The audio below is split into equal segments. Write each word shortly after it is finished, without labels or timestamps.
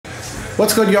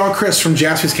What's good, y'all? Chris from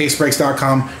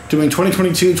jaspyscasebreaks.com doing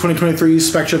 2022-2023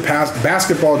 Spectra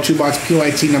Basketball 2-box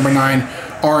PYT number 9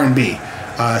 R&B.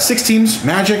 6 teams: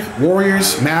 Magic,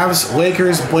 Warriors, Mavs,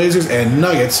 Lakers, Blazers, and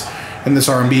Nuggets in this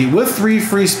R&B, with 3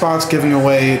 free spots giving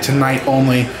away tonight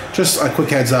only. Just a quick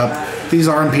heads up, these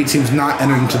R&B teams not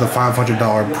entered into the $500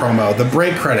 promo. The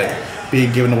break credit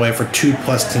being given away for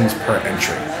 2+ teams per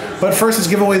entry. But first, let's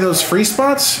give away those free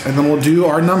spots, and then we'll do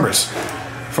our numbers.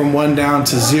 From 1 down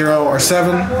to 0 or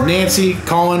 7, Nancy,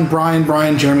 Colin,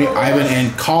 Brian, Jeremy, Ivan,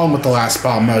 and Colin with the last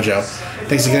spot mojo.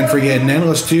 Thanks again for getting in.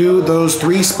 Let's do those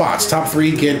 3 spots. Top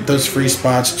 3 get those free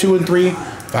spots 2 and 3,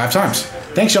 5 times.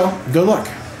 Thanks, y'all. Good luck.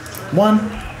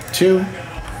 1, 2,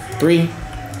 3,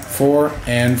 4,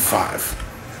 and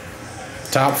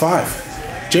 5. Top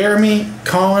 5. Jeremy,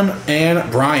 Colin,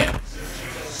 and Brian.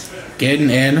 Getting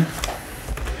in.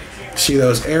 See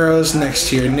those arrows next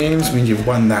to your names means you've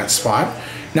won that spot.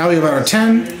 Now we have our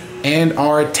 10 and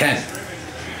our 10.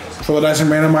 Roll the dice and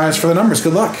randomize for the numbers.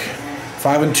 Good luck.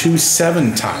 5 and 2,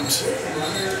 7 times.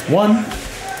 1,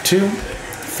 2,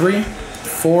 3,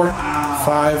 4,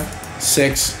 5,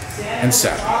 6, and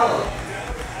 7.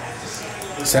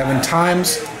 7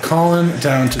 times. Colin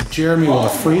down to Jeremy with a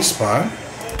free spot.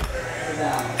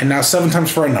 And now 7 times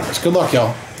for our numbers. Good luck,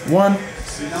 y'all. 1,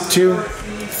 2,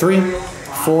 3,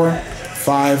 4,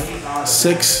 5,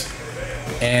 6,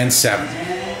 and 7.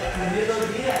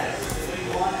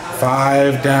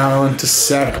 5 down to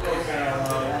 7.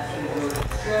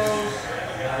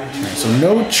 So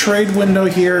no trade window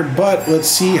here, but let's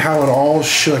see how it all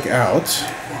shook out.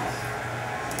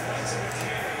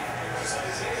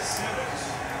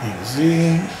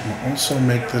 Easy. We'll also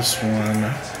make this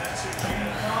one.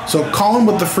 So Colin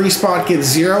with the free spot gets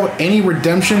 0. Any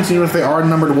redemptions, even if they are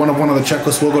numbered 1 of 1 on the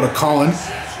checklist, will go to Colin.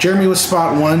 Jeremy with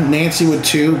spot 1, Nancy with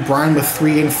 2, Brian with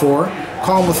 3 and 4,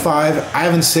 Colin with 5,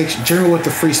 Ivan 6, Jeremy with the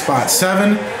free spot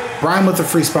 7, Brian with the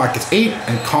free spot gets 8,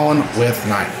 and Colin with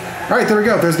 9. All right, there we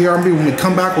go. There's the R&B. When we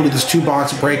come back, we'll do this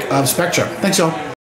 2-box break of Spectra. Thanks, y'all.